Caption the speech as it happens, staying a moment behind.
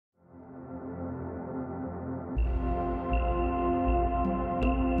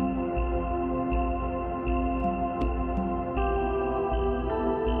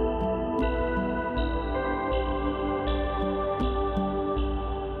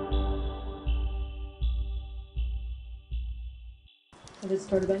And it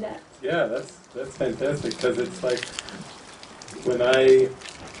started by that. Yeah, that's fantastic, because it's like when I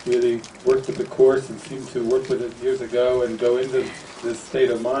really worked with the Course and seemed to work with it years ago and go into this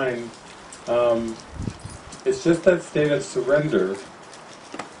state of mind, it's just that state of surrender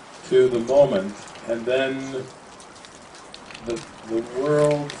to the moment, and then the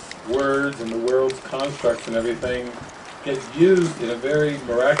world's words and the world's constructs and everything get used in a very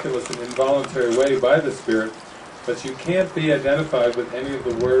miraculous and involuntary way by the Spirit, but you can't be identified with any of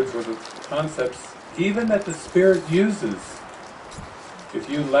the words or the concepts, even that the Spirit uses. If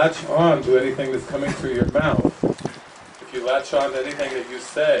you latch on to anything that's coming through your mouth, if you latch on to anything that you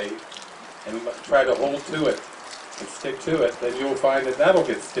say, and try to hold to it, and stick to it, then you'll find that that'll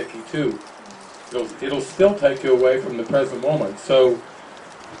get sticky too. It'll still take you away from the present moment. So,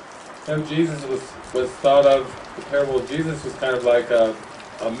 Jesus was thought of, the parable of Jesus was kind of like a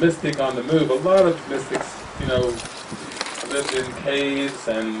mystic on the move. A lot of mystics, lived in caves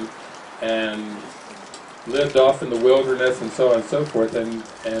and lived off in the wilderness and so on and so forth,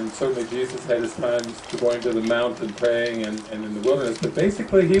 and certainly Jesus had his times going to the mountain praying and in the wilderness, but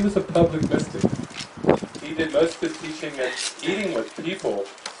basically he was a public mystic. He did most of his teaching at eating with people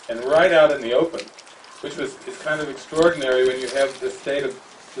and right out in the open, which is kind of extraordinary when you have this state of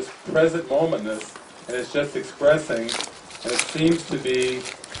this present momentness, and it's just expressing, and it seems to be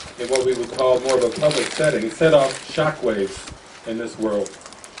in what we would call more of a public setting. It set off shockwaves in this world.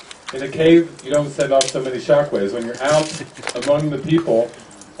 In a cave, you don't set off so many shockwaves. When you're out among the people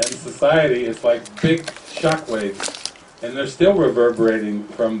and society, it's like big shockwaves, and they're still reverberating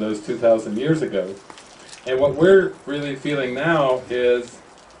from those 2,000 years ago. And what we're really feeling now is,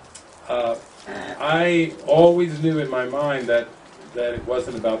 I always knew in my mind that it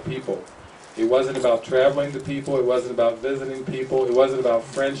wasn't about people. It wasn't about traveling to people, it wasn't about visiting people, it wasn't about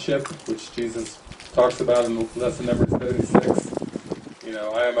friendship, which Jesus talks about in lesson number 76.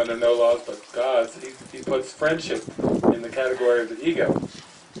 I am under no laws but God's. He puts friendship in the category of the ego,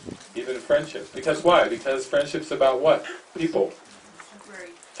 even friendship. Because why? Because friendship's about what? People.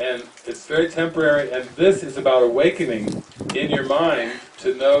 And it's very temporary, and this is about awakening in your mind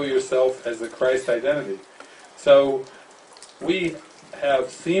to know yourself as a Christ identity. So we have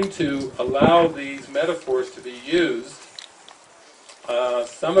seemed to allow these metaphors to be used.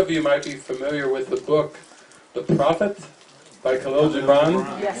 Some of you might be familiar with the book The Prophet by Khalil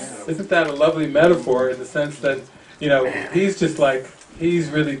Gibran. Yes. Isn't that a lovely metaphor in the sense that, he's just like, he's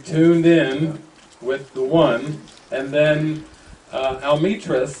really tuned in with the one, and then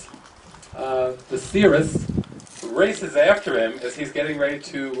Almitras, the seeress, races after him as he's getting ready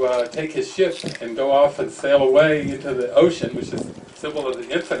to take his ship and go off and sail away into the ocean, which is a symbol of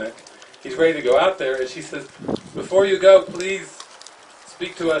the infinite. He's ready to go out there, and she says, before you go, please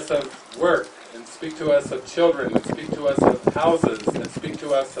speak to us of work, and speak to us of children, and speak to us of houses, and speak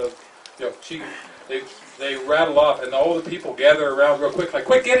to us of, they rattle off, and all the people gather around real quick, like,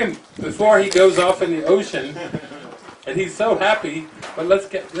 quick, get him, before he goes off in the ocean. And he's so happy, but let's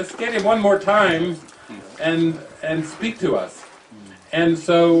get him one more time and speak to us. And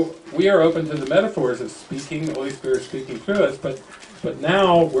so we are open to the metaphors of speaking, the Holy Spirit speaking through us, but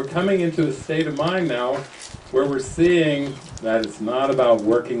now we're coming into a state of mind now where we're seeing that it's not about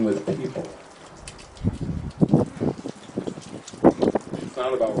working with people. It's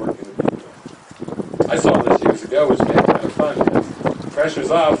not about working with people. I saw this years ago, which made it kind of fun, because the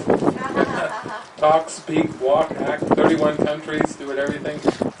pressure's off. Talk, speak, walk, act, 31 countries, do it, everything.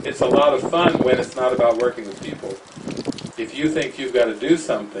 It's a lot of fun when it's not about working with people. If you think you've got to do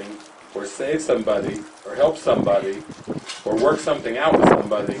something, or save somebody, or help somebody, or work something out with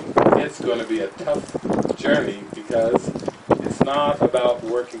somebody, it's going to be a tough journey, because it's not about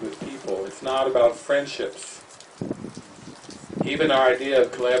working with people. It's not about friendships. Even our idea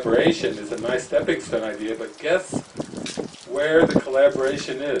of collaboration is a nice stepping stone idea, but guess where the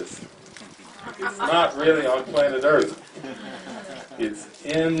collaboration is? It's not really on planet Earth. It's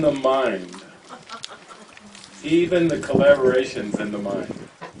in the mind. Even the collaboration's in the mind.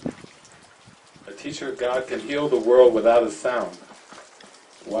 A teacher of God can heal the world without a sound.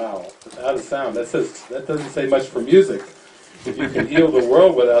 Wow, without a sound. That doesn't say much for music. If you can heal the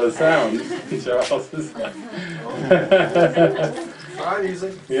world without a sound, Charles is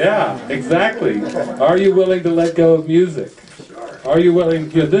yeah, exactly. Are you willing to let go of music? Are you willing?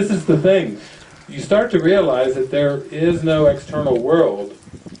 This is the thing. You start to realize that there is no external world,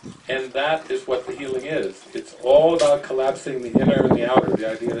 and that is what the healing is. It's all about collapsing the inner and the outer,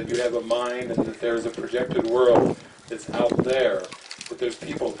 the idea that you have a mind and that there's a projected world that's out there, that there's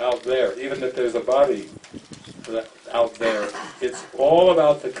people out there, even that there's a body out there. It's all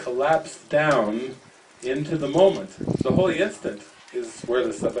about the collapse down into the moment, the holy instant. is where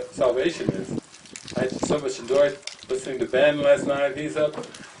the salvation is. I so much enjoyed listening to Ben last night. He's up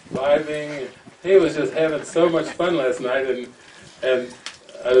vibing. He was just having so much fun last night, and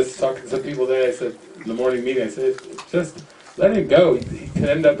I was talking to some people today. I said in the morning meeting, I said, just let him go. He could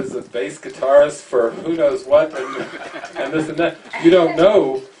end up as a bass guitarist for who knows what, and this and that. You don't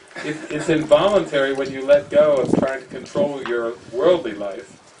know. It's involuntary when you let go of trying to control your worldly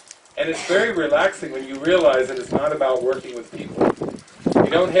life. And it's very relaxing when you realize that it's not about working with people.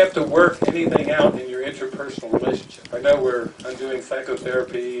 You don't have to work anything out in your interpersonal relationship. I know I'm doing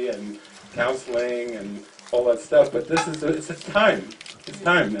psychotherapy and counseling and all that stuff, but it's time. It's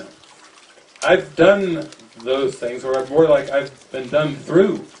time now. I've done those things, or more like I've been done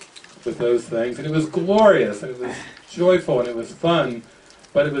through with those things, and it was glorious, and it was joyful, and it was fun,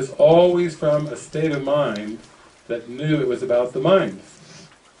 but it was always from a state of mind that knew it was about the mind.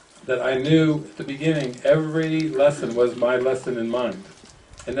 That I knew at the beginning every lesson was my lesson in mind,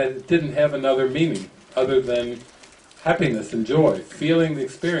 and that it didn't have another meaning other than happiness and joy, feeling the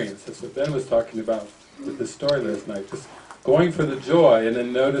experience. That's what Ben was talking about with his story last night, just going for the joy and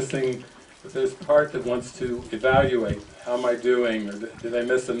then noticing that there's part that wants to evaluate, how am I doing, or did I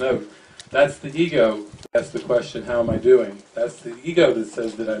miss a note? That's the ego that asks the question, how am I doing? That's the ego that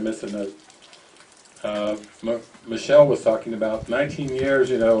says, did I miss a note? Michelle was talking about 19 years,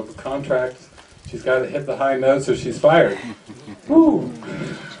 the contract, she's got to hit the high notes or she's fired. Woo!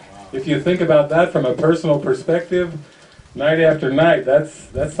 If you think about that from a personal perspective, night after night,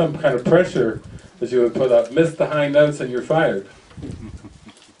 that's some kind of pressure that you would put up. Miss the high notes and you're fired.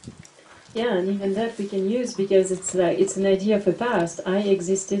 Yeah, and even that we can use because it's an idea of the past. I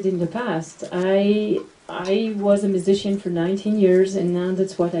existed in the past. I was a musician for 19 years, and now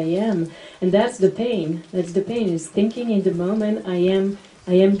that's what I am. And that's the pain. That's the pain, is thinking in the moment I am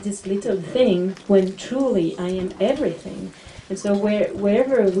this little thing when truly I am everything. And so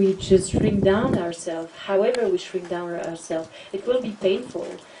wherever we just shrink down ourselves, however we shrink down ourselves, it will be painful.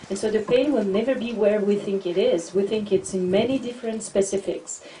 And so the pain will never be where we think it is. We think it's in many different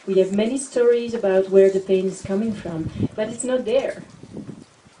specifics. We have many stories about where the pain is coming from, but it's not there.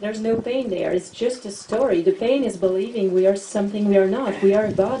 There's no pain there. It's just a story. The pain is believing we are something we are not. We are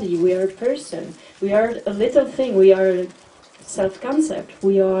a body. We are a person. We are a little thing. We are a self-concept.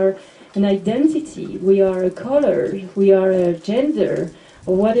 We are an identity. We are a color. We are a gender.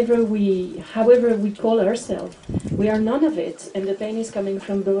 Or however we call ourselves. We are none of it. And the pain is coming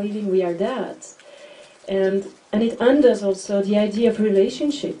from believing we are that. And it undoes also the idea of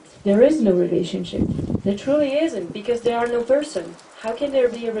relationship. There is no relationship. There truly isn't, because there are no person. How can there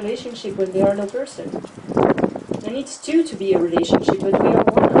be a relationship when there are no person? There needs two to be a relationship, but we are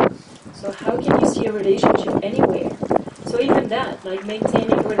one. So how can you see a relationship anywhere? So even that, like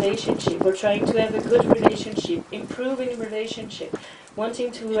maintaining a relationship, or trying to have a good relationship, improving relationship,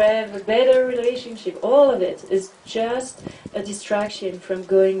 wanting to have a better relationship, all of it is just a distraction from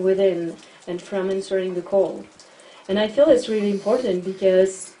going within and from answering the call. And I feel it's really important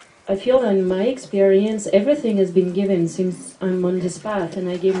because I feel in my experience everything has been given since I'm on this path, and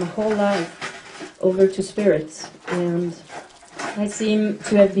I gave my whole life over to spirits, and I seem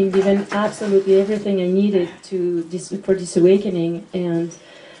to have been given absolutely everything I needed for this awakening, and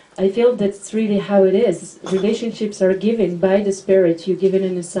I feel that's really how it is. Relationships are given by the spirit. You're given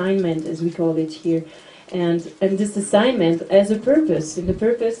an assignment, as we call it here, and this assignment has a purpose, and the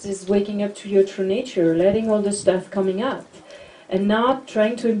purpose is waking up to your true nature, letting all the stuff coming up, and not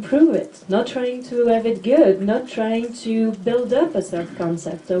trying to improve it, not trying to have it good, not trying to build up a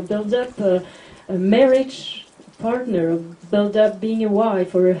self-concept, or build up a marriage partner, or build up being a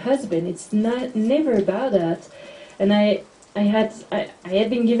wife or a husband. It's never about that. And I had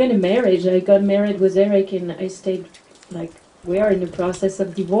been given a marriage. I got married with Eric, and I stayed, like, we are in the process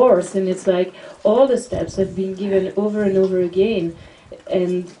of divorce, and it's like all the steps have been given over and over again.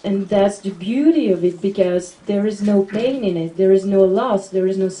 And that's the beauty of it, because there is no pain in it, there is no loss, there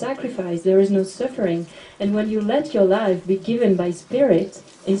is no sacrifice, there is no suffering. And when you let your life be given by spirit,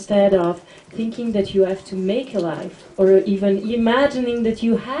 instead of thinking that you have to make a life, or even imagining that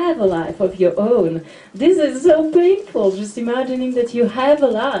you have a life of your own, this is so painful, just imagining that you have a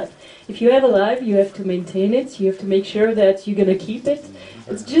life. If you have a life, you have to maintain it, you have to make sure that you're going to keep it.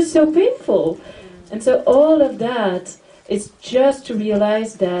 It's just so painful. And so all of that, it's just to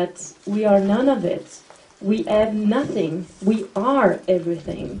realize that we are none of it. We have nothing. We are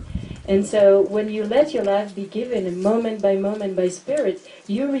everything. And so when you let your life be given moment by spirit,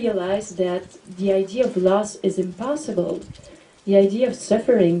 you realize that the idea of loss is impossible. The idea of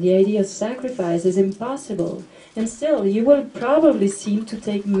suffering, the idea of sacrifice is impossible. And still, you will probably seem to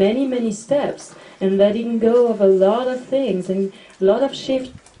take many, many steps and letting go of a lot of things, and a lot of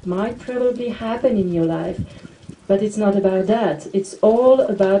shift might probably happen in your life. But it's not about that. It's all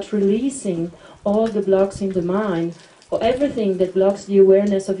about releasing all the blocks in the mind, or everything that blocks the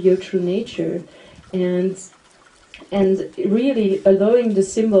awareness of your true nature, and really allowing the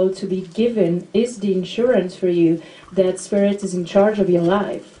symbol to be given is the insurance for you that Spirit is in charge of your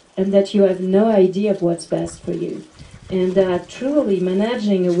life, and that you have no idea of what's best for you, and that truly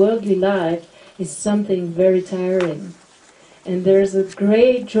managing a worldly life is something very tiring. And there's a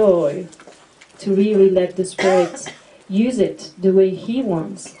great joy to really let the Spirit use it the way He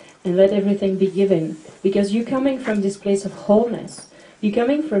wants, and let everything be given, because you're coming from this place of wholeness. You're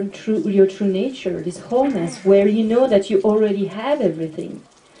coming from your true nature, this wholeness, where you know that you already have everything.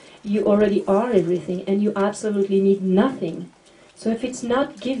 You already are everything, and you absolutely need nothing. So if it's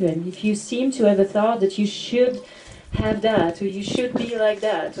not given, if you seem to have a thought that you should have that, or you should be like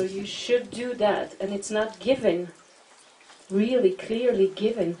that, or you should do that, and it's not given, really clearly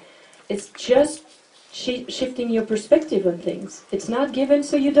given, it's just shifting your perspective on things. It's not given,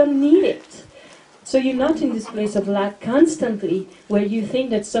 so you don't need it. So you're not in this place of lack constantly, where you think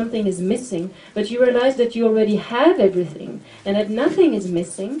that something is missing, but you realize that you already have everything, and that nothing is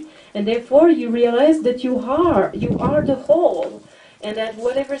missing, and therefore you realize that you are the whole, and that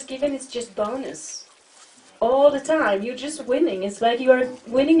whatever's given is just bonus. All the time, you're just winning. It's like you are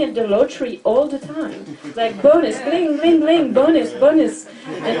winning at the lottery all the time. Like bonus, bling, bling, bling, bonus, bonus.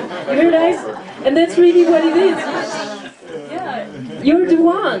 And you realize, and that's really what it is. Yeah, you're the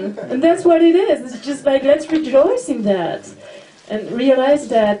one, and that's what it is. It's just like, let's rejoice in that, and realize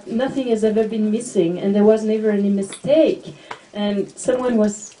that nothing has ever been missing, and there was never any mistake. And someone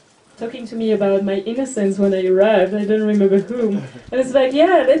was talking to me about my innocence when I arrived, I don't remember whom, and it's like,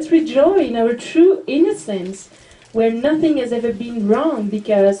 yeah, let's rejoice in our true innocence, where nothing has ever been wrong,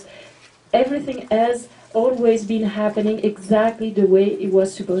 because everything has always been happening exactly the way it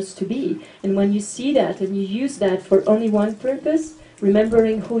was supposed to be. And when you see that and you use that for only one purpose,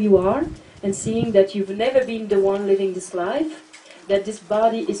 remembering who you are and seeing that you've never been the one living this life, that this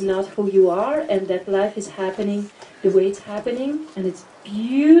body is not who you are, and that life is happening the way it's happening, and it's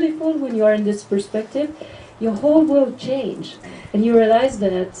beautiful when you are in this perspective, your whole world change, and you realize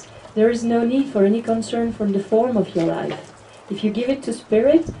that there is no need for any concern for the form of your life. If you give it to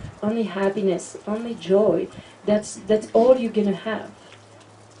Spirit, only happiness, only joy. That's all you're going to have.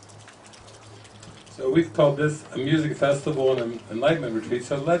 So we've called this a music festival and an enlightenment retreat.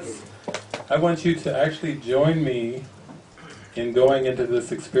 So I want you to actually join me in going into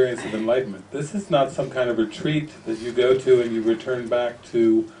this experience of enlightenment. This is not some kind of retreat that you go to and you return back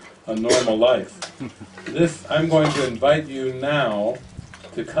to a normal life. I'm going to invite you now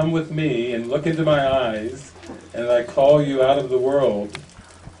to come with me and look into my eyes, and I call you out of the world.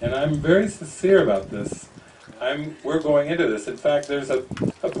 And I'm very sincere about this. We're going into this. In fact, there's a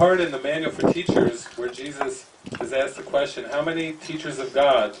part in the Manual for Teachers where Jesus is asked the question, how many teachers of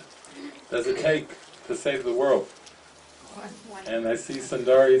God does it take to save the world? And I see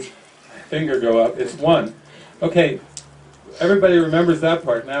Sundari's finger go up. It's one. Okay, everybody remembers that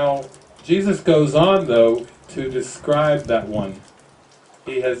part. Now, Jesus goes on, though, to describe that one.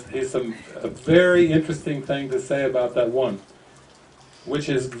 He has a very interesting thing to say about that one, which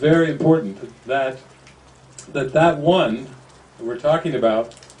is very important, that one that we're talking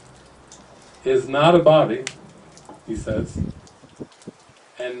about is not a body, he says,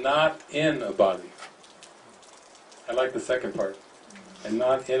 and not in a body. I like the second part, and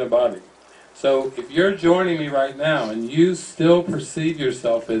not in a body. So if you're joining me right now and you still perceive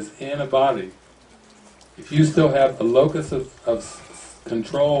yourself as in a body, if you still have a locus of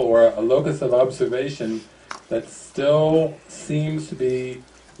control or a locus of observation that still seems to be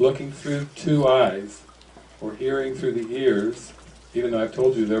looking through two eyes, or hearing through the ears, even though I've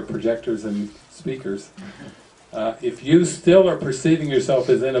told you they're projectors and speakers, if you still are perceiving yourself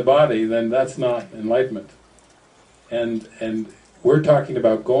as in a body, then that's not enlightenment. And we're talking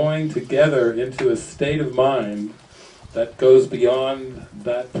about going together into a state of mind that goes beyond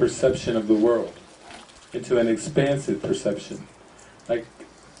that perception of the world, into an expansive perception. Like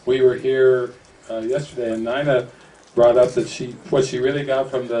we were here yesterday, and Nina brought up that what she really got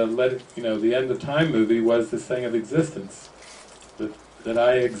from the End of Time movie was this thing of existence. That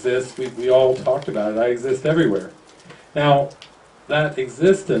I exist, we all talked about it, I exist everywhere. Now, that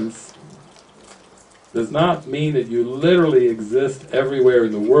existence does not mean that you literally exist everywhere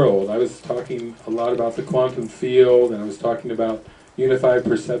in the world. I was talking a lot about the quantum field, and I was talking about unified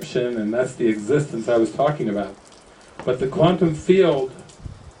perception, and that's the existence I was talking about. But the quantum field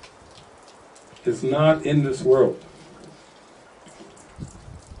is not in this world.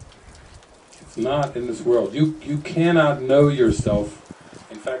 It's not in this world. You cannot know yourself.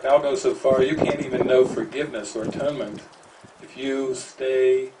 In fact, I'll go so far, you can't even know forgiveness or atonement if you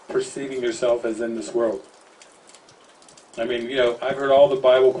stay perceiving yourself as in this world. I mean, you know, I've heard all the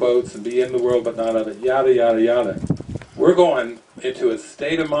Bible quotes, and be in the world but not of it, yada, yada, yada. We're going into a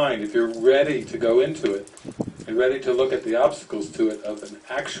state of mind, if you're ready to go into it, and ready to look at the obstacles to it, of an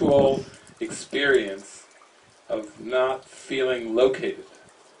actual experience of not feeling located.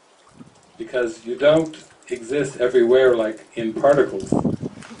 Because you don't exist everywhere like in particles,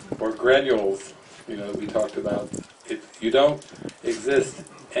 or granules, you know, we talked about. You don't exist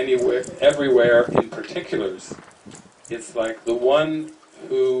anywhere, everywhere in particulars. It's like the one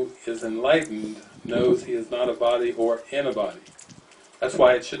who is enlightened knows he is not a body or in a body. That's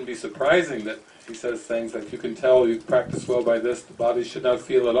why it shouldn't be surprising that he says things like, you can tell you practice well by this, the body should not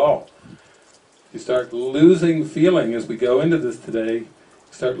feel at all. You start losing feeling as we go into this today, you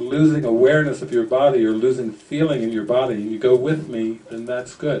start losing awareness of your body or losing feeling in your body, and you go with me, then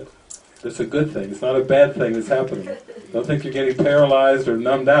that's good. That's a good thing. It's not a bad thing that's happening. Don't think you're getting paralyzed or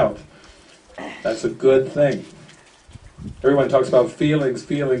numbed out. That's a good thing. Everyone talks about feelings,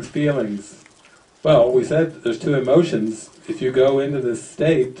 feelings, feelings. Well, we said there's two emotions. If you go into this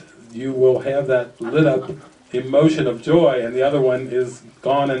state, you will have that lit up emotion of joy, and the other one is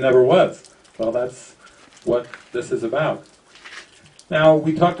gone and never was. Well, that's what this is about. Now,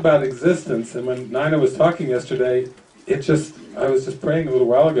 we talked about existence, and when Nina was talking yesterday, I was just praying a little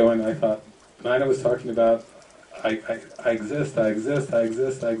while ago, and I thought, Nina was talking about, I exist, I exist, I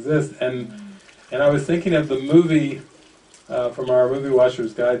exist, I exist, and I was thinking of the movie from our Movie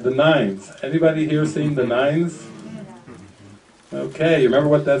Watcher's Guide, The Nines. Anybody here seen The Nines? Okay, you remember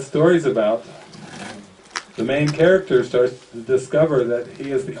what that story's about? The main character starts to discover that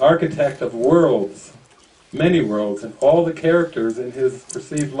he is the architect of worlds, many worlds, and all the characters in his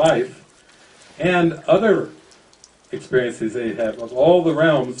perceived life, and other experiences they have of all the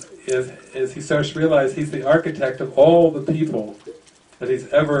realms, is he starts to realize he's the architect of all the people that he's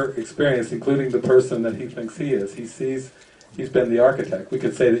ever experienced, including the person that he thinks he is. He sees he's been the architect. We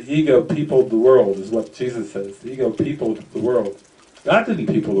could say the ego peopled the world, is what Jesus says. The ego peopled the world. God didn't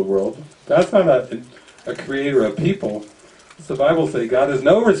people the world. God's not a creator of people. As the Bible says, God is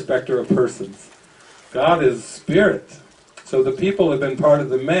no respecter of persons. God is spirit. So the people have been part of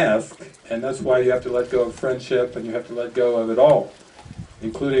the mask, and that's why you have to let go of friendship, and you have to let go of it all,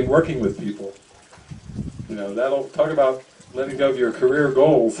 including working with people. You know, that'll talk about letting go of your career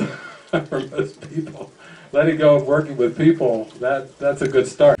goals for most people. Letting go of working with people, that's a good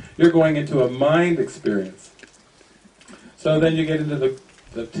start. You're going into a mind experience. So then you get into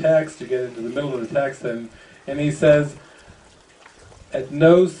the text, you get into the middle of the text, and he says, at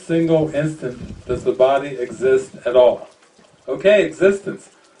no single instant does the body exist at all. Okay, existence.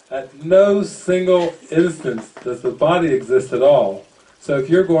 At no single instance does the body exist at all. So if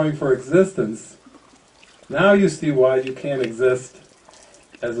you're going for existence, now you see why you can't exist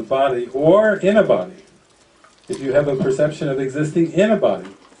as a body or in a body. If you have a perception of existing in a body,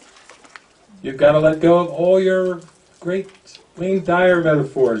 you've got to let go of all your great Wayne Dyer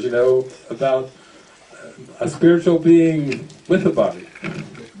metaphors, you know, about a spiritual being with a body.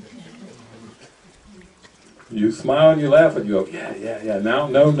 You smile and you laugh and you go, yeah, now,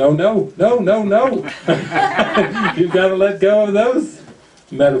 no. You've got to let go of those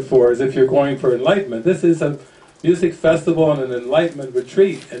metaphors if you're going for enlightenment. This is a music festival and an enlightenment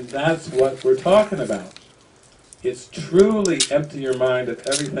retreat, and that's what we're talking about. It's truly empty your mind of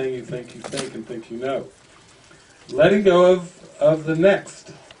everything you think and think you know. Letting go of the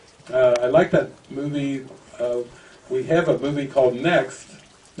next. I like that movie. We have a movie called Next,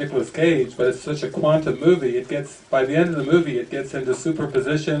 Nicolas Cage, but it's such a quantum movie. By the end of the movie, it gets into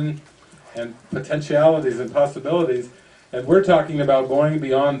superposition and potentialities and possibilities, and we're talking about going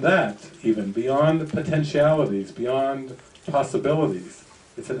beyond that, even beyond potentialities, beyond possibilities.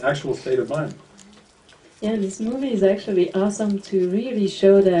 It's an actual state of mind. Yeah, this movie is actually awesome to really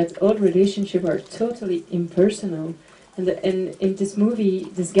show that all relationships are totally impersonal. And in this movie,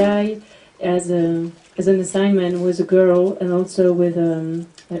 this guy, as an assignment, was a girl and also with an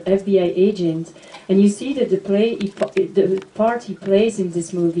FBI agent. And you see that the part he plays in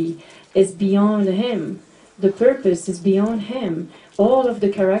this movie is beyond him. The purpose is beyond him. All of the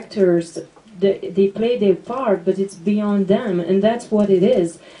characters, they play their part, but it's beyond them, and that's what it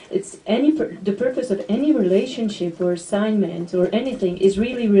is. It's the purpose of any relationship or assignment or anything is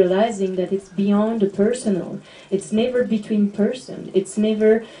really realizing that it's beyond the personal. It's never between person. It's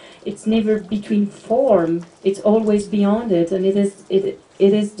never between form. It's always beyond it, and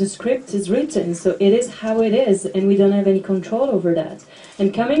It is, the script is written, so it is how it is, and we don't have any control over that.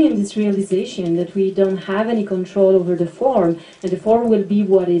 And coming in this realization that we don't have any control over the form, and the form will be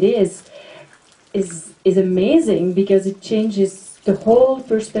what it is amazing, because it changes the whole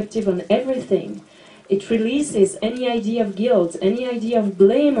perspective on everything. It releases any idea of guilt, any idea of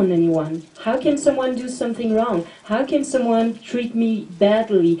blame on anyone. How can someone do something wrong? How can someone treat me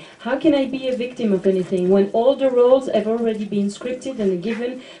badly? How can I be a victim of anything when all the roles have already been scripted and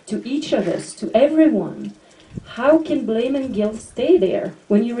given to each of us, to everyone? How can blame and guilt stay there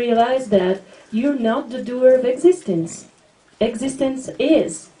when you realize that you're not the doer of existence? Existence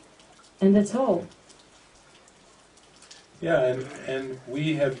is, and that's all. Yeah, and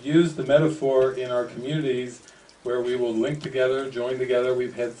we have used the metaphor in our communities where we will link together, join together.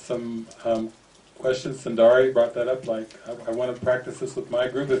 We've had some questions. Sundari brought that up, like, I want to practice this with my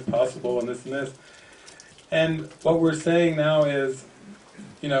group if possible, and this and this. And what we're saying now is,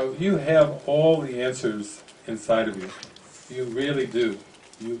 you know, you have all the answers inside of you. You really do.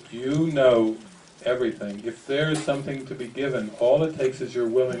 You know everything. If there is something to be given, all it takes is your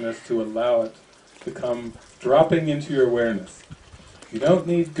willingness to allow it to come dropping into your awareness. You don't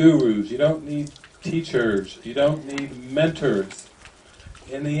need gurus, you don't need teachers, you don't need mentors.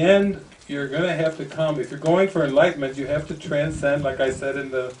 In the end, you're going to have to come. If you're going for enlightenment, you have to transcend, like I said in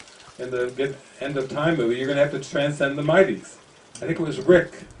the End of Time movie, you're going to have to transcend the mighties. I think it was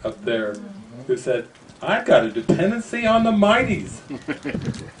Rick up there who said, I've got a dependency on the mighties.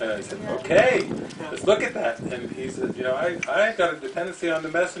 And I said, okay, let's look at that. And he said, you know, I've got a dependency on the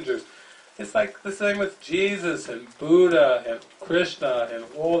messengers. It's like the same with Jesus and Buddha and Krishna and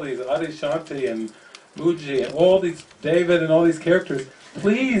all these Adishanti and Muji and all these David and all these characters.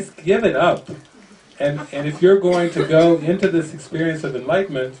 Please give it up. And if you're going to go into this experience of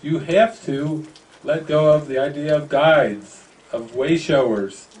enlightenment, you have to let go of the idea of guides, of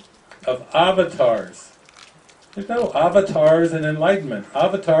way-showers, of avatars. There's no avatars in enlightenment.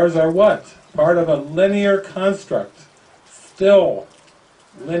 Avatars are what? Part of a linear construct. Still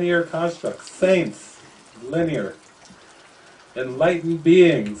linear construct. Saints, linear. Enlightened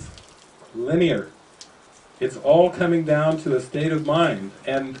beings, linear. It's all coming down to a state of mind,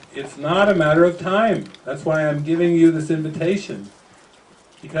 and it's not a matter of time. That's why I'm giving you this invitation,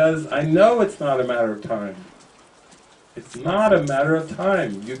 because I know it's not a matter of time. It's not a matter of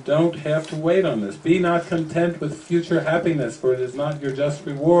time. You don't have to wait on this. Be not content with future happiness, for it is not your just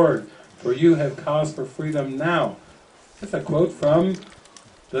reward, for you have cause for freedom now. That's a quote from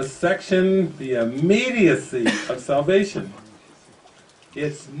the section, The Immediacy of Salvation.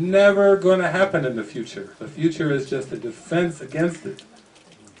 It's never going to happen in the future. The future is just a defense against it.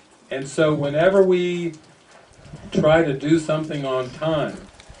 And so whenever we try to do something on time,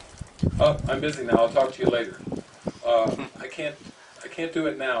 oh, I'm busy now, I'll talk to you later. I can't do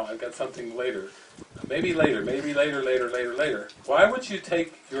it now, I've got something later. Maybe later, later. Why would you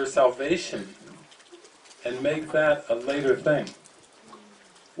take your salvation and make that a later thing?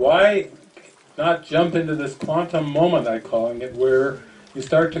 Why not jump into this quantum moment, I'm calling it, where you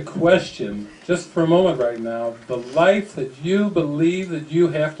start to question, just for a moment right now, the life that you believe that you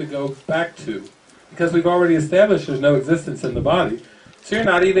have to go back to. Because we've already established there's no existence in the body. So you're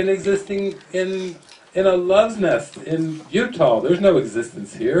not even existing in a love's nest in Utah. There's no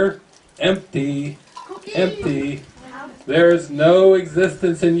existence here. Empty. Empty. There's no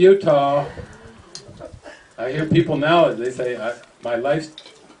existence in Utah. I hear people now, they say, my life's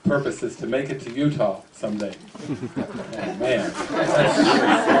purpose is to make it to Utah someday. Oh man, that's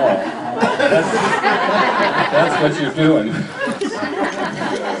small. That's what you're doing.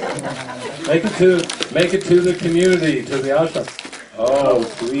 Make it to the community, to the ashram. Oh,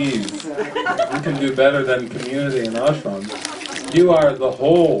 please. You can do better than community and ashram. You are the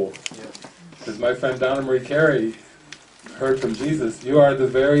whole. As my friend Donna Marie Carey heard from Jesus, you are the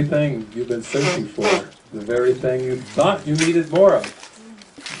very thing you've been searching for. The very thing you thought you needed more of.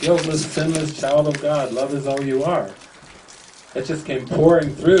 Guiltless, sinless child of God, love is all you are. It just came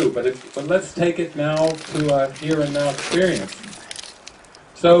pouring through, but let's take it now to a here and now experience.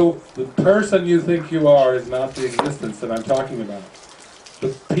 So, the person you think you are is not the existence that I'm talking about. The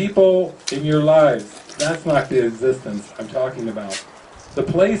people in your lives, that's not the existence I'm talking about. The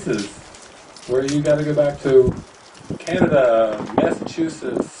places where you got to go back to Canada,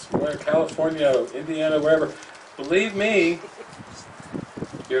 Massachusetts, California, Indiana, wherever. Believe me,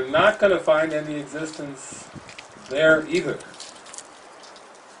 you're not going to find any existence there either.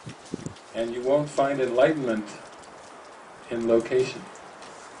 And you won't find enlightenment in location.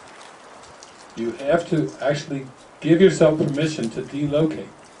 You have to actually give yourself permission to delocate.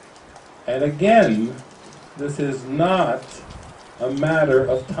 And again, this is not a matter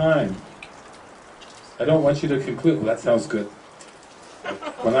of time. I don't want you to conclude, well, that sounds good.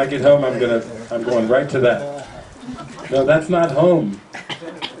 When I get home, I'm going right to that. No, that's not home.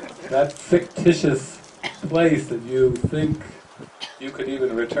 That fictitious place that you think you could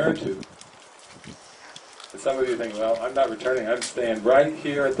even return to. And some of you think, well, I'm not returning, I'm staying right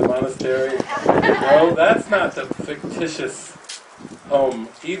here at the monastery. No, that's not the fictitious home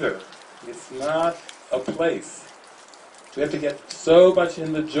either. It's not a place. We have to get so much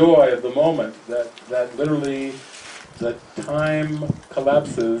in the joy of the moment that literally the time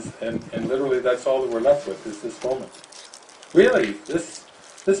collapses and literally that's all that we're left with is this moment. Really, this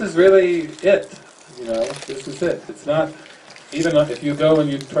is really it. You know, this is it. It's not, even if you go and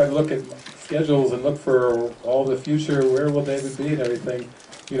you try to look at schedules and look for all the future, where will David be and everything,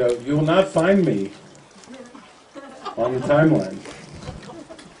 you know, you will not find me on the timeline.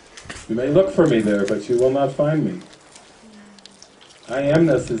 You may look for me there, but you will not find me. I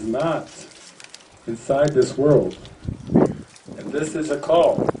amness is not inside this world. And this is a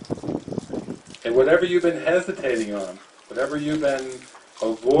call. And whatever you've been hesitating on, whatever you've been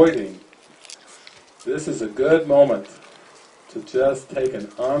avoiding, this is a good moment to just take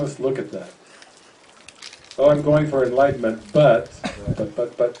an honest look at that. Oh, I'm going for enlightenment, but,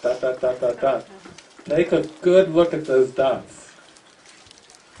 dot. Take a good look at those dots.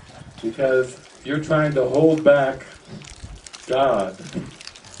 Because you're trying to hold back God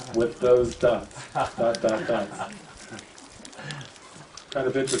with those dots. Dots. Kind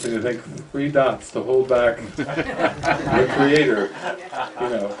of interesting to think 3 dots to hold back the Creator, you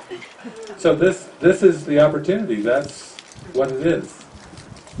know. So this is the opportunity. That's what it is.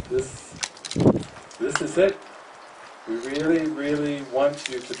 This is it. We really, really want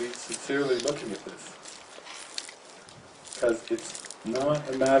you to be sincerely looking at this. Because it's not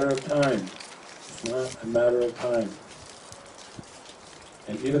a matter of time. It's not a matter of time.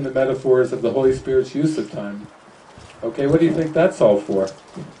 And even the metaphors of the Holy Spirit's use of time. Okay, what do you think that's all for?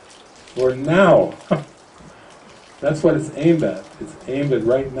 For now. That's what it's aimed at. It's aimed at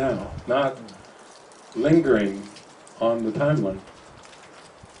right now, not lingering on the timeline.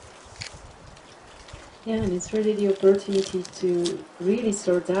 Yeah, and it's really the opportunity to really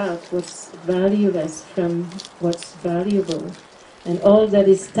sort out what's valueless from what's valuable. And all that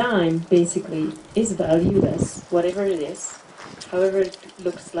is time, basically, is valueless, whatever it is, however it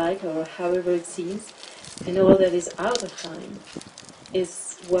looks like or however it seems. And all that is out of time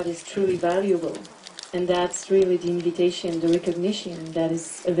is what is truly valuable. And that's really the invitation, the recognition that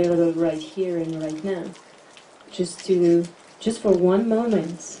is available right here and right now. Just for one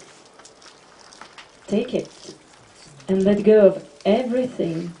moment, take it and let go of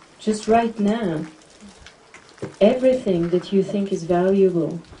everything, just right now. Everything that you think is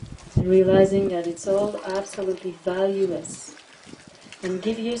valuable, and realizing that it's all absolutely valueless. And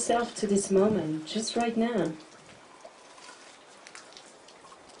give yourself to this moment, just right now.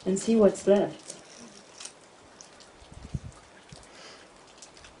 And see what's left.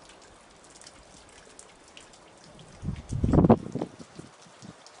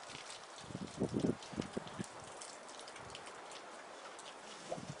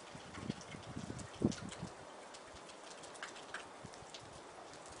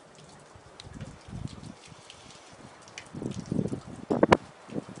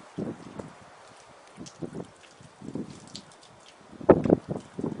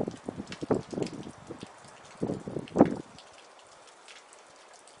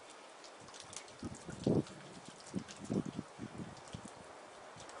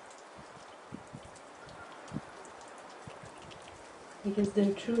 Because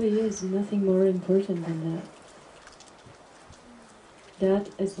there truly is nothing more important than that. That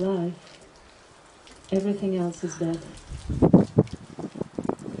is life. Everything else is death.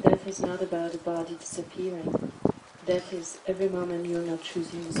 Death is not about the body disappearing. Death is every moment you're not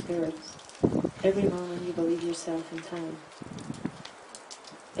choosing the spirit. Every moment you believe yourself in time.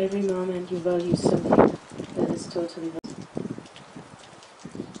 Every moment you value something that is totally valuable.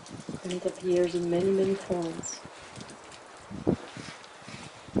 And it appears in many, many forms.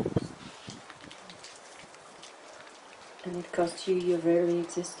 And it costs you your very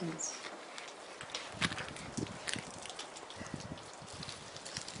existence.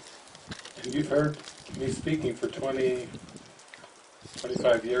 And you've heard me speaking for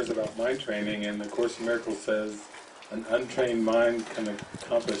 25 years about mind training, and the Course in Miracles says an untrained mind can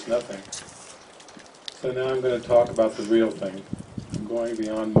accomplish nothing. So now I'm going to talk about the real thing. I'm going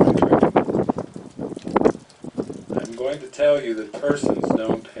beyond mind training. I'm going to tell you that persons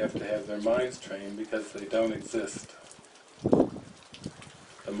don't have to have their minds trained because they don't exist.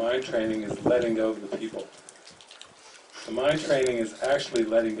 The mind training is letting go of the people. The mind training is actually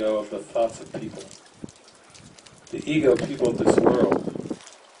letting go of the thoughts of people. The ego people of this world.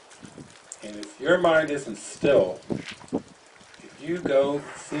 And if your mind isn't still, if you go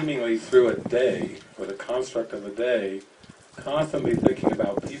seemingly through a day, or the construct of a day, constantly thinking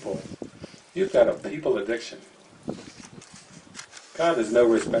about people, you've got a people addiction. God is no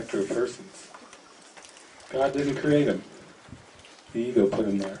respecter of persons. God didn't create him. The ego put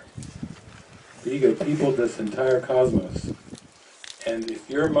him there. The ego peopled this entire cosmos. And if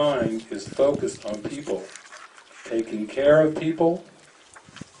your mind is focused on people, taking care of people,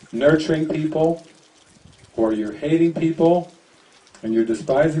 nurturing people, or you're hating people, and you're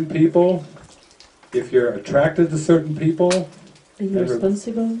despising people, if you're attracted to certain people,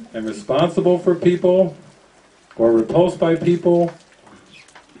 and responsible for people, or repulsed by people,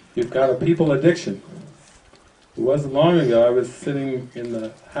 you've got a people addiction. It wasn't long ago I was sitting in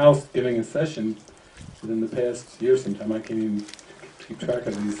the house giving a session, within the past year sometime, I can't even keep track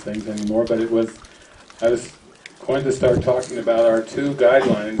of these things anymore, but I was going to start talking about our two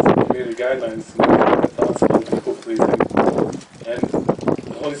guidelines, community guidelines, thoughts about people pleasing, and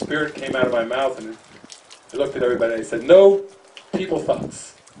the Holy Spirit came out of my mouth and I looked at everybody and I said, no people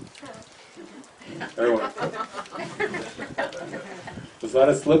thoughts. Everyone. Was that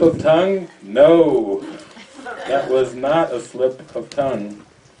a slip of tongue? No. That was not a slip of tongue.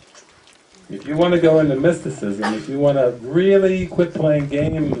 If you want to go into mysticism, if you want to really quit playing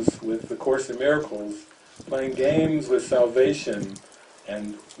games with the Course in Miracles, playing games with salvation,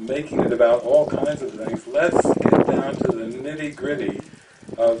 and making it about all kinds of things, let's get down to the nitty-gritty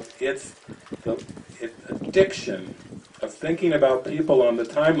of its addiction of thinking about people on the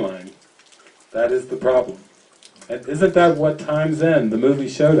timeline. That is the problem. And isn't that what Time's End, the movie,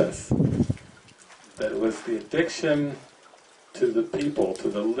 showed us? That it was the addiction to the people, to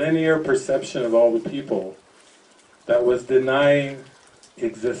the linear perception of all the people, that was denying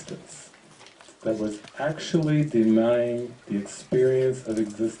existence. That was actually denying the experience of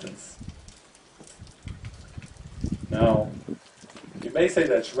existence. Now, you may say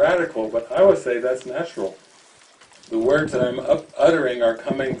that's radical, but I would say that's natural. The words that I'm uttering are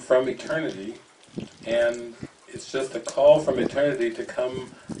coming from eternity, and it's just a call from eternity to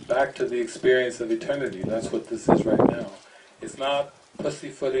come back to the experience of eternity. That's what this is right now. It's not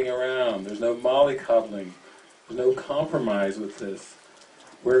pussyfooting around. There's no mollycoddling. There's no compromise with this.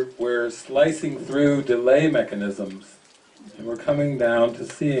 We're slicing through delay mechanisms, and we're coming down to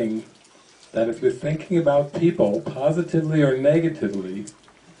seeing that if you're thinking about people, positively or negatively,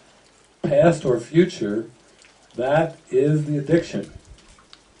 past or future, that is the addiction.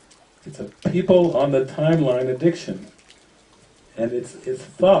 It's a people on the timeline addiction. And it's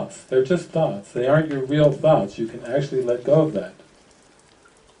thoughts. They're just thoughts. They aren't your real thoughts. You can actually let go of that.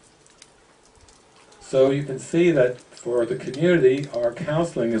 So you can see that for the community, our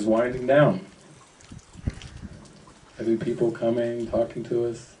counseling is winding down. Having people coming, talking to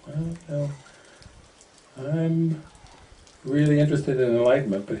us. Well, I'm really interested in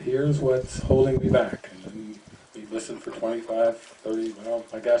enlightenment, but here's what's holding me back. And then we listen for 25, 30, well,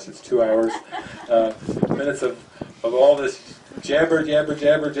 my gosh, it's 2 hours, minutes of all this jabber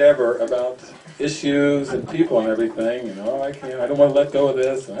about issues and people and everything, and I don't want to let go of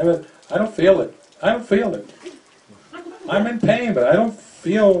this, and I don't feel it. I'm in pain, but I don't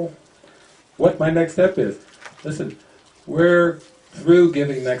feel what my next step is. Listen, we're through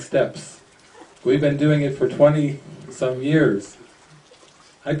giving next steps. We've been doing it for 20-some years.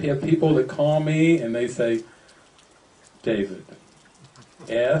 I have people that call me and they say, David,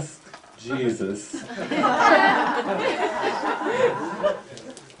 ask Jesus.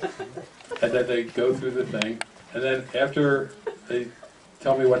 And then they go through the thing, and then after they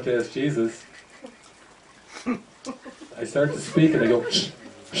tell me what to ask Jesus, I start to speak and they go, shh,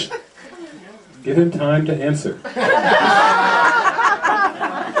 shh. Give him time to answer.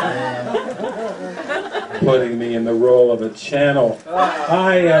 Putting me in the role of a channel.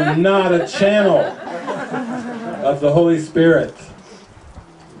 I am not a channel of the Holy Spirit.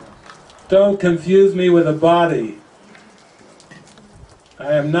 Don't confuse me with a body.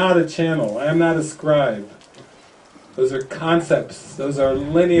 I am not a channel. I am not a scribe. Those are concepts. Those are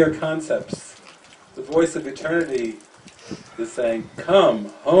linear concepts. The voice of eternity is saying,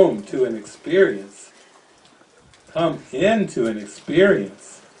 come home to an experience. Come into an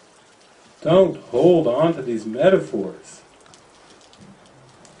experience. Don't hold on to these metaphors.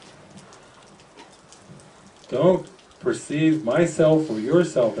 Don't perceive myself or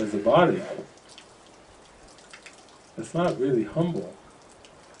yourself as a body. It's not really humble.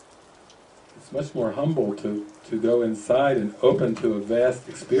 It's much more humble to go inside and open to a vast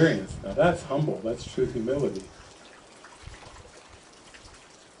experience. Now that's humble, that's true humility.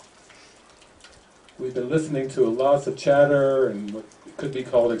 we've been listening to lots of chatter and what could be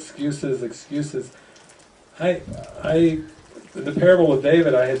called excuses. The parable of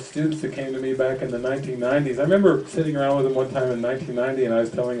David, I had students that came to me back in the 1990s. I remember sitting around with them one time in 1990 and I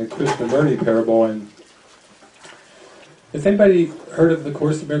was telling a Krishnamurti parable. And has anybody heard of the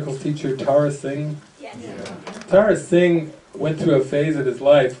Course in Miracles teacher Tara Singh? Yes. Yeah. Tara Singh went through a phase of his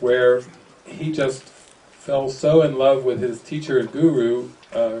life where he just fell so in love with his teacher and guru,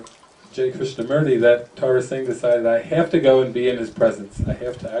 J. Krishnamurti, that Tara Singh decided, I have to go and be in his presence. I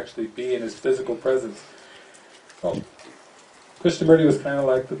have to actually be in his physical presence. Well, Krishnamurti was kind of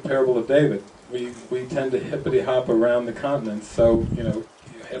like the parable of David. We tend to hippity-hop around the continents, so you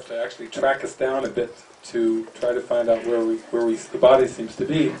have to actually track us down a bit to try to find out where the body seems to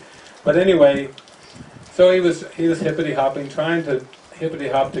be. But anyway, so he was hippity-hopping, trying to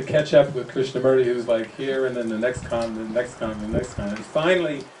hippity-hop to catch up with Krishnamurti, who's like here, and then the next continent, the next continent, the next continent. And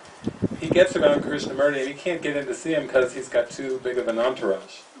finally, he gets around Krishnamurti, and he can't get in to see him because he's got too big of an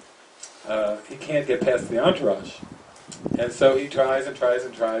entourage. He can't get past the entourage. And so he tries and tries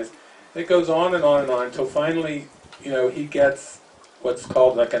and tries. It goes on and on and on until finally, he gets what's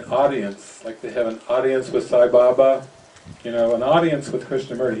called like an audience. Like they have an audience with Sai Baba, an audience with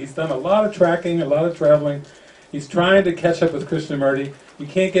Krishnamurti. He's done a lot of tracking, a lot of traveling. He's trying to catch up with Krishnamurti. He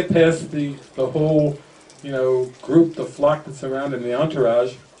can't get past the whole, group, the flock that's around him, the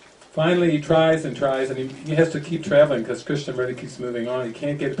entourage. Finally, he tries and tries, and he has to keep traveling because Krishnamurti keeps moving on. He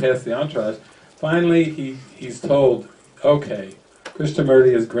can't get past the entourage. Finally, he's told, okay,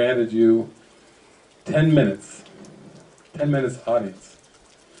 Krishnamurti has granted you 10 minutes. 10 minutes audience.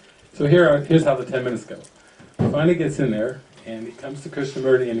 So here's how the 10 minutes go. He finally gets in there, and he comes to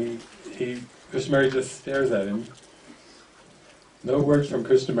Krishnamurti, and Krishnamurti just stares at him. No words from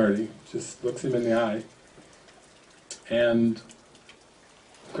Krishnamurti, just looks him in the eye. And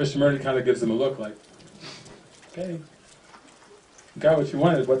Krishnamurti kind of gives him a look like, okay, you got what you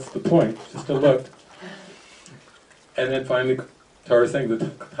wanted, what's the point? Just a look. And then finally, Tara's saying the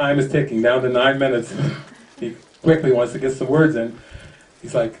time is ticking down to 9 minutes. He quickly wants to get some words in.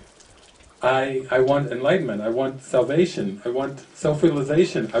 He's like, I want enlightenment, I want salvation, I want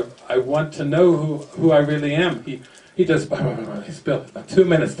self-realization, I want to know who I really am. He just, he spilled about 2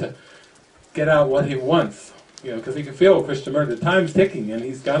 minutes to get out what he wants. Because he can feel Krishnamurti, the time's ticking, and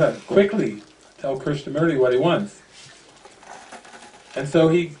he's got to quickly tell Krishnamurti what he wants. And so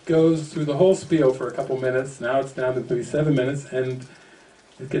he goes through the whole spiel for a couple minutes. Now it's down to maybe 7 minutes, and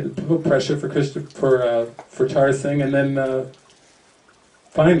he's getting a little pressure for Tara Singh, and then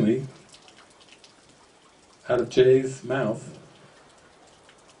finally, out of Jay's mouth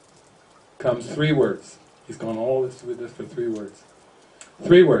comes 3 words. He's gone all this with this for 3 words.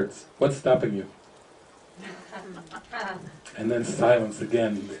 3 words. What's stopping you? And then silence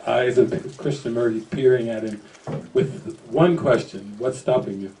again, the eyes of Krishnamurti peering at him with one question, what's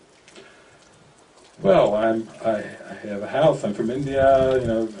stopping you? Well, I have a house, I'm from India,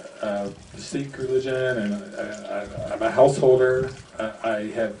 the Sikh religion, and I'm a householder, I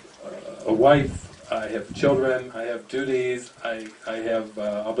have a wife, I have children, I have duties, I have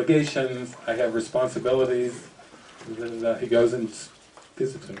obligations, I have responsibilities. He goes and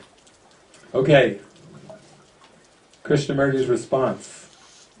gives it to him. Okay. Krishnamurti's response,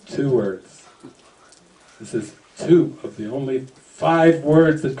 2 words. This is 2 of the only 5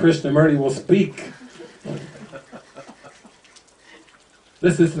 words that Krishnamurti will speak.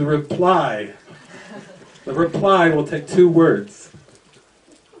 This is the reply. The reply will take 2 words.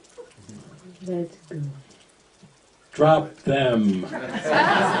 Let's go. Drop them.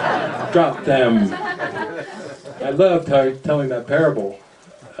 Drop them. I love telling that parable.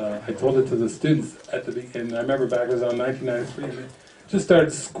 I told it to the students at the beginning. I remember back, it was on 1993, and they just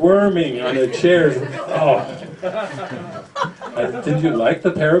started squirming on their chairs. Oh! Did you like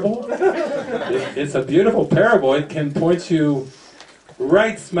the parable? It's a beautiful parable. It can point you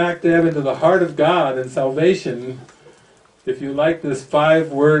right smack dab into the heart of God and salvation if you like this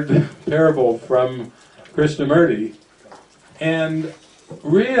 5-word parable from Krishnamurti. And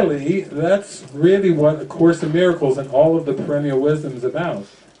really, that's really what A Course in Miracles and all of the perennial wisdom is about.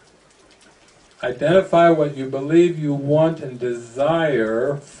 Identify what you believe you want and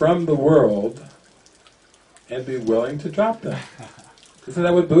desire from the world and be willing to drop them. Isn't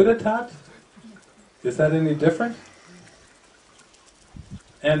that what Buddha taught? Is that any different?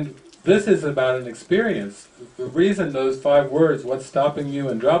 And this is about an experience. The reason those 5 words, what's stopping you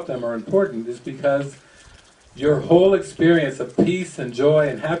and drop them, are important is because your whole experience of peace and joy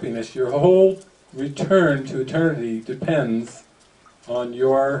and happiness, your whole return to eternity depends on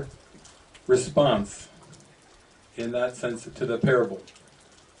your response, in that sense, to the parable.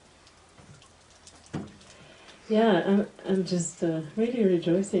 Yeah, I'm just really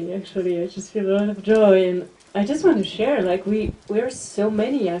rejoicing, actually. I just feel a lot of joy, and I just want to share, like, we're so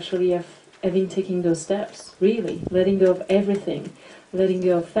many, actually, of having taken those steps, really, letting go of everything. Letting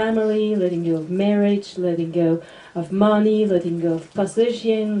go of family, letting go of marriage, letting go of money, letting go of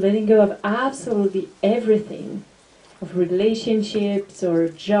position, letting go of absolutely everything. Of relationships, or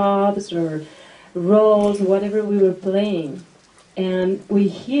jobs, or roles, whatever we were playing. And we're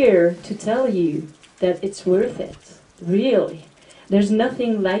here to tell you that it's worth it. Really. There's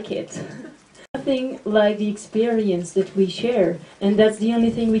nothing like it. Nothing like the experience that we share. And that's the only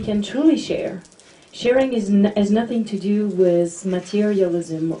thing we can truly share. Sharing has nothing to do with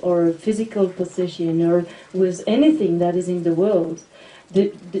materialism or physical possession or with anything that is in the world.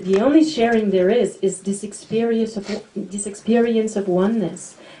 The only sharing there is this experience of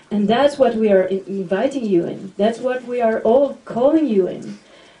oneness. And that's what we are inviting you in. That's what we are all calling you in.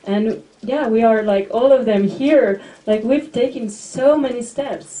 And yeah, we are like all of them here, like we've taken so many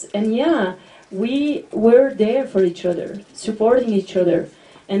steps. And yeah, we were there for each other, supporting each other.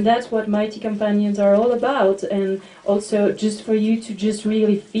 And that's what Mighty Companions are all about. And also just for you to just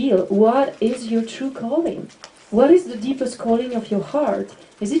really feel, what is your true calling? What is the deepest calling of your heart?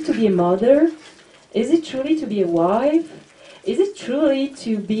 Is it to be a mother? Is it truly to be a wife? Is it truly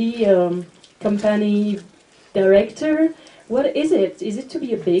to be a company director? What is it? Is it to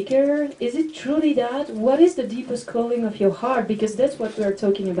be a baker? Is it truly that? What is the deepest calling of your heart? Because that's what we are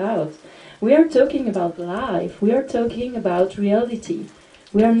talking about. We are talking about life. We are talking about reality.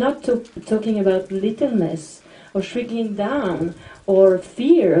 We are not talking about littleness or shrinking down or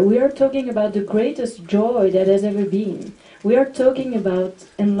fear. We are talking about the greatest joy that has ever been. We are talking about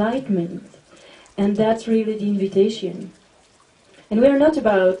enlightenment. And that's really the invitation. And we are not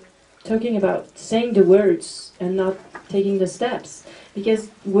talking about saying the words and not taking the steps.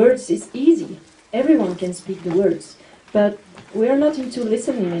 Because words is easy. Everyone can speak the words. But we are not into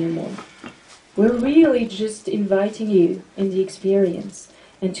listening anymore. We're really just inviting you in the experience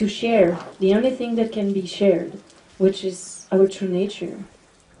and to share the only thing that can be shared, which is our true nature.